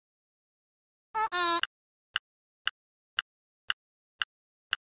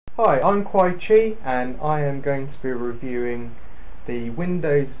Hi, I'm Kwai Chi and I am going to be reviewing the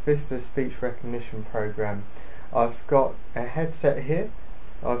Windows Vista speech recognition program. I've got a headset here,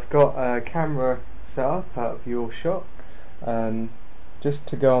 I've got a camera set up out of your shot. Just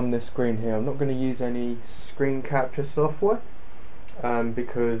to go on this screen here, I'm not going to use any screen capture software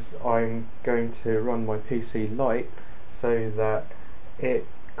because I'm going to run my PC Lite so that it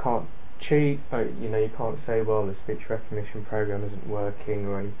can't cheat. You can't say, well, the speech recognition program isn't working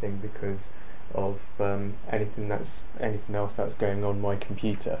or anything because of anything else that's going on my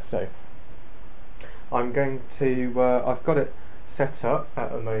computer. So I'm going to I've got it set up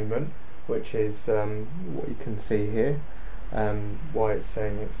at the moment, which is what you can see here. Why it's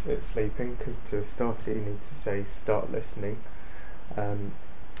saying it's sleeping, because to start it you need to say start listening, and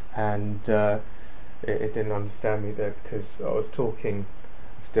it didn't understand me there because I was talking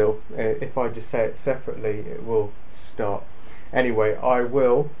still. If I just say it separately it will start. Anyway, I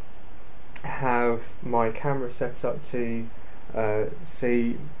will have my camera set up to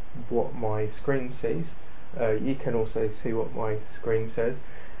see what my screen sees. You can also see what my screen says,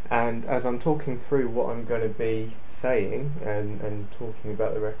 and as I'm talking through what I'm going to be saying and talking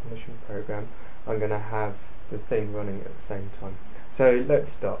about the recognition program, I'm going to have the thing running at the same time. So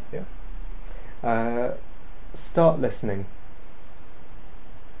let's start. Start listening.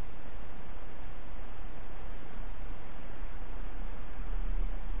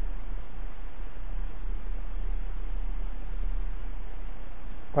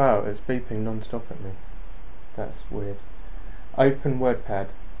 Wow, it's beeping non-stop at me. That's weird. Open WordPad.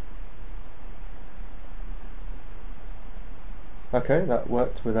 Okay, that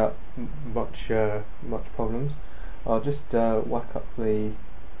worked without much problems. I'll just whack up the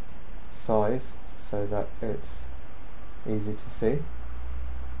size so that it's easy to see.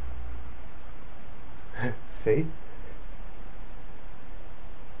 C?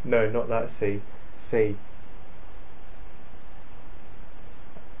 No, not that C. C.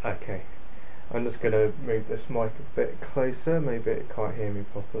 Okay, I'm just going to move this mic a bit closer, maybe it can't hear me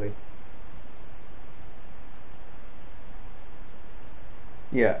properly.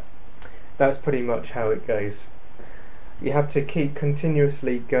 Yeah, that's pretty much how it goes. You have to keep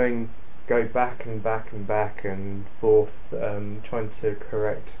continuously go back and back and back and forth, trying to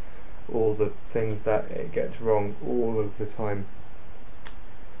correct all the things that it gets wrong all of the time.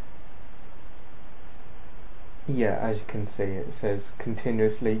 Yeah, as you can see, it says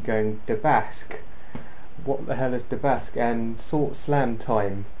continuously going debask. What the hell is debask? And sort slam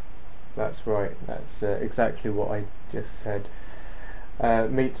time. That's right, that's exactly what I just said.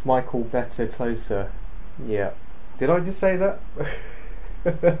 Meet Michael better closer. Yeah. Did I just say that?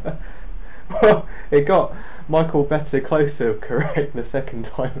 Well, it got Michael better closer correct the second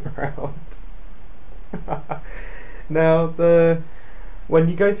time around. Now, when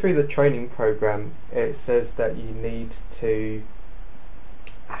you go through the training program, it says that you need to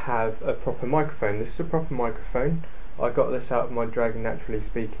have a proper microphone. This is a proper microphone. I got this out of my Dragon Naturally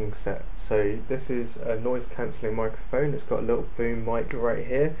Speaking set. So this is a noise cancelling microphone. It's got a little boom mic right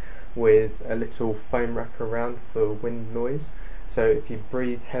here with a little foam wrap around for wind noise. So if you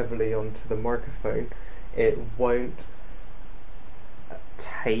breathe heavily onto the microphone, it won't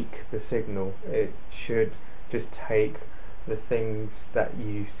take the signal. It should just take the things that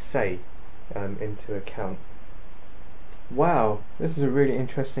you say into account. Wow, this is a really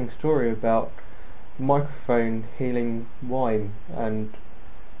interesting story about microphone healing wine and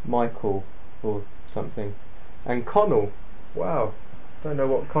Michael or something, and Connell. Wow, don't know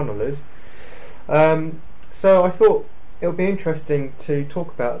what Connell is. So I thought it would be interesting to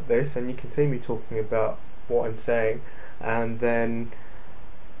talk about this, and you can see me talking about what I'm saying, and then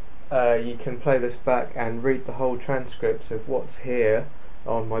you can play this back and read the whole transcript of what's here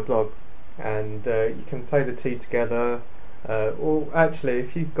on my blog, and you can play the two together, or actually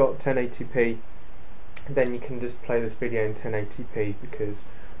if you've got 1080p then you can just play this video in 1080p because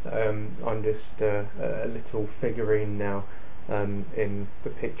I'm just a little figurine now in the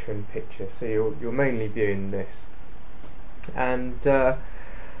picture-in-picture, so you're mainly viewing this, and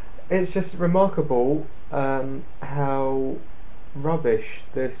it's just remarkable how rubbish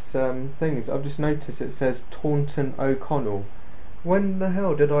this thing is. I've just noticed it says Taunton O'Connell. When the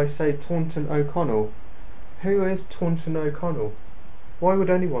hell did I say Taunton O'Connell? Who is Taunton O'Connell? Why would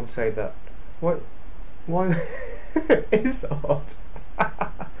anyone say that? What? Why? It's odd.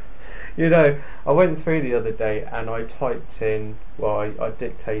 You know, I went through the other day and I typed in, well, I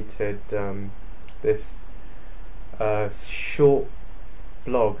dictated this short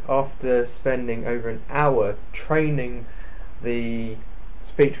blog after spending over an hour training the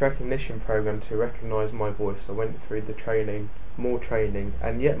speech recognition program to recognise my voice. I went through the training, more training,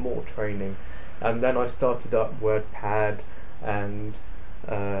 and yet more training, and then I started up WordPad, and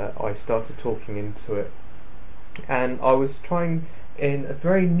I started talking into it, and I was trying in a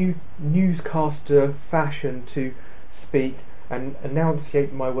very newscaster fashion to speak and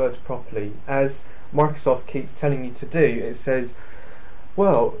enunciate my words properly, as Microsoft keeps telling you to do. It says,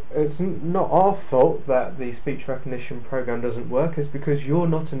 well, it's not our fault that the speech recognition program doesn't work, it's because you're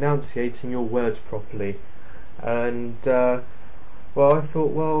not enunciating your words properly. And well, I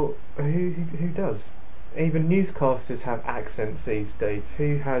thought, well, who does? Even newscasters have accents these days.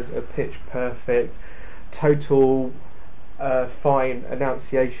 Who has a pitch perfect, total fine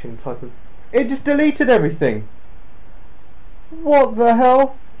enunciation type of... It just deleted everything. What the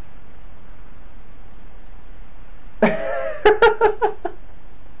hell?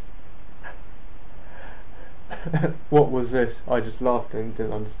 What was this? I just laughed and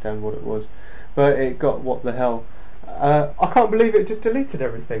didn't understand what it was, but it got what the hell. I can't believe it just deleted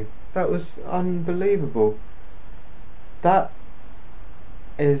everything. That was unbelievable. That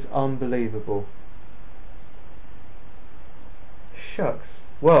is unbelievable. Shucks.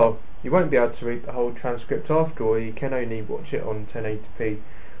 Well, you won't be able to read the whole transcript after all. You can only watch it on 1080p.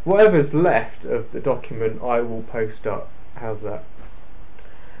 Whatever's left of the document I will post up. How's that?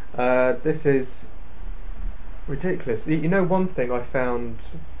 This is ridiculous. You know, one thing I found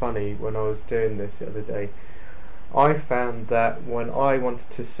funny when I was doing this the other day, I found that when I wanted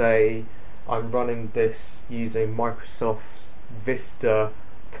to say I'm running this using Microsoft's Vista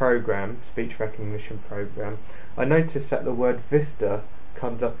program, speech recognition program, I noticed that the word Vista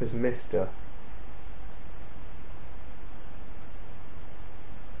comes up as Mister.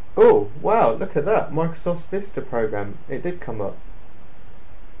 Oh, wow, look at that, Microsoft's Vista program, it did come up.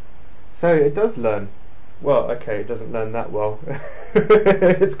 So it does learn. Well, okay, it doesn't learn that well.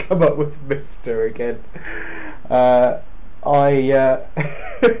 It's come up with Mister again. I I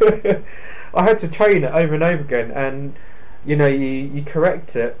had to train it over and over again, and you know, you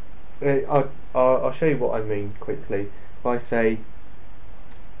correct it. I'll show you what I mean quickly. If I say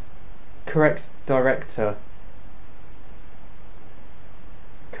correct director,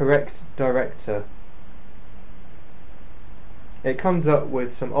 it comes up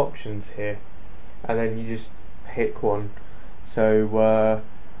with some options here, and then you just pick one. So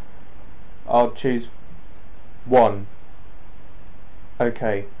I'll choose 1.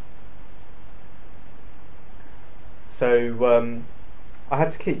 Okay. So I had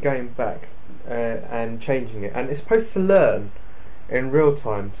to keep going back and changing it, and it's supposed to learn in real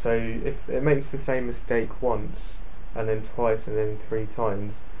time. So if it makes the same mistake once, and then twice, and then 3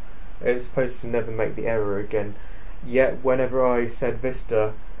 times, it's supposed to never make the error again. Yet whenever I said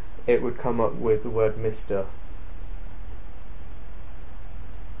Vista, it would come up with the word Mister.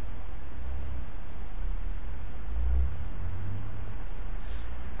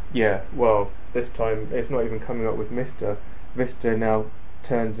 Yeah, well, this time it's not even coming up with Mister. Vista now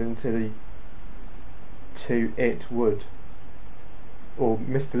turns into the to it would, or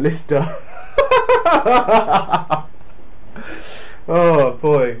Mr. Lister. Oh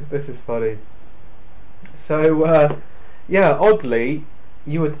boy, this is funny. So yeah, oddly,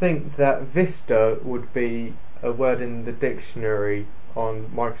 you would think that Vista would be a word in the dictionary on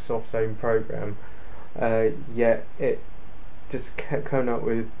Microsoft's own program, yet it just kept coming up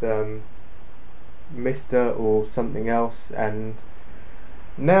with Mr. or something else, and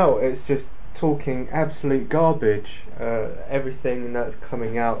now it's just talking absolute garbage. Everything that's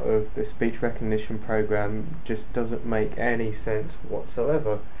coming out of the speech recognition program just doesn't make any sense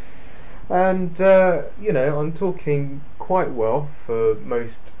whatsoever. And you know, I'm talking quite well for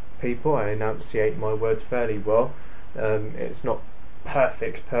most people. I enunciate my words fairly well. It's not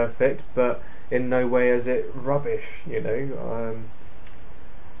perfect, but in no way is it rubbish, you know.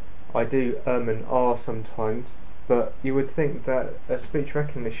 I do and ah sometimes, but you would think that a speech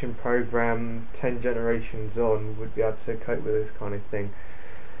recognition program 10 generations on would be able to cope with this kind of thing.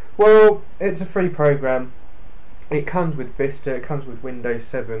 Well, it's a free program. It comes with Vista, it comes with Windows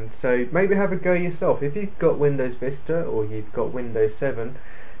 7, so maybe have a go yourself. If you've got Windows Vista or you've got Windows 7,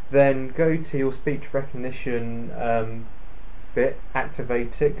 then go to your speech recognition bit,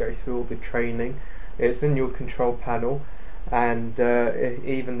 activate it, go through all the training. It's in your control panel, and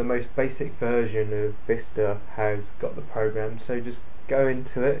even the most basic version of Vista has got the program, so just go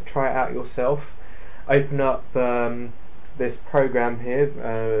into it, try it out yourself, open up this program here,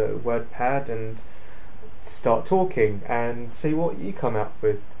 WordPad, and start talking and see what you come up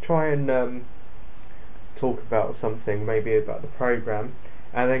with. Try and talk about something, maybe about the program,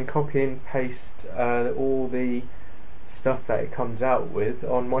 and then copy and paste all the stuff that it comes out with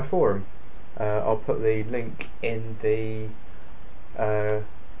on my forum. I'll put the link in the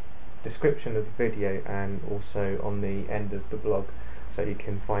description of the video and also on the end of the blog, so you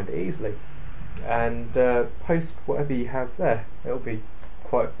can find it easily, and post whatever you have there. It'll be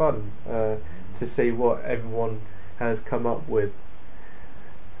quite fun to see what everyone has come up with.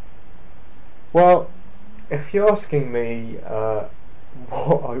 Well, if you're asking me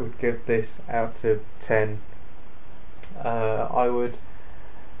what I would give this out of 10, I would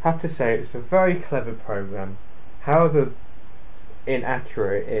have to say it's a very clever program. However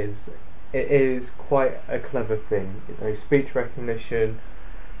inaccurate it is quite a clever thing. You know, speech recognition,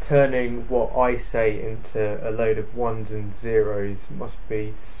 turning what I say into a load of ones and zeros must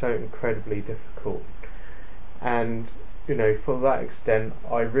be so incredibly difficult. And you know, for that extent,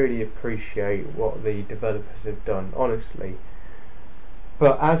 I really appreciate what the developers have done, honestly.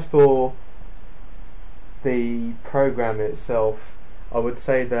 But as for the program itself, I would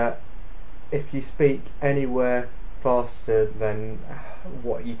say that if you speak anywhere faster than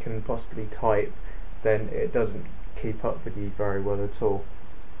what you can possibly type, then it doesn't keep up with you very well at all.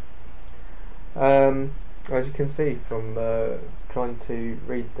 As you can see from trying to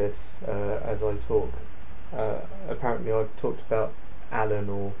read this as I talk, apparently I've talked about Alan,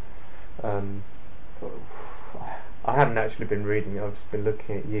 or I haven't actually been reading it, I've just been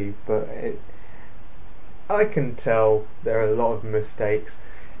looking at you, but I can tell there are a lot of mistakes,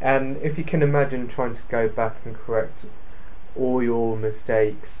 and if you can imagine trying to go back and correct all your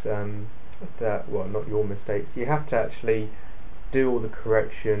mistakes, not your mistakes, you have to actually do all the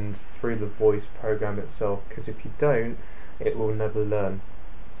corrections through the voice program itself, because if you don't, it will never learn.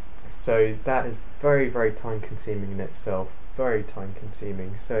 So that is very, very time consuming in itself, very time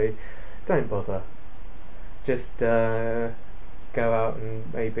consuming, so don't bother. Just go out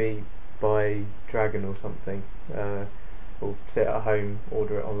and maybe buy Dragon or something, or sit at home,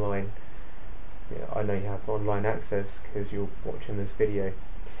 order it online. Yeah, I know you have online access because you're watching this video.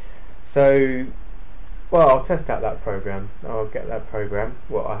 So, well, I'll test out that program. I'll get that program.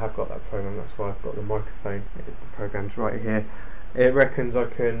 Well, I have got that program, that's why I've got the microphone. The program's right here. It reckons I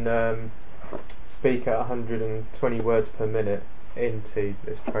can speak at 120 words per minute into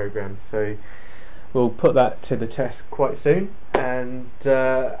this program, so we'll put that to the test quite soon. And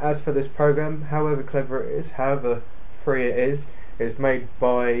as for this program, however clever it is, however free it is made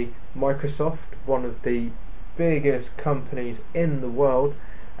by Microsoft, one of the biggest companies in the world,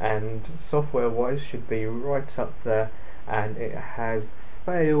 and software wise should be right up there, and it has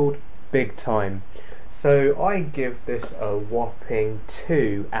failed big time. So I give this a whopping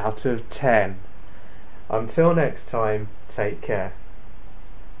 2 out of 10. Until next time, take care.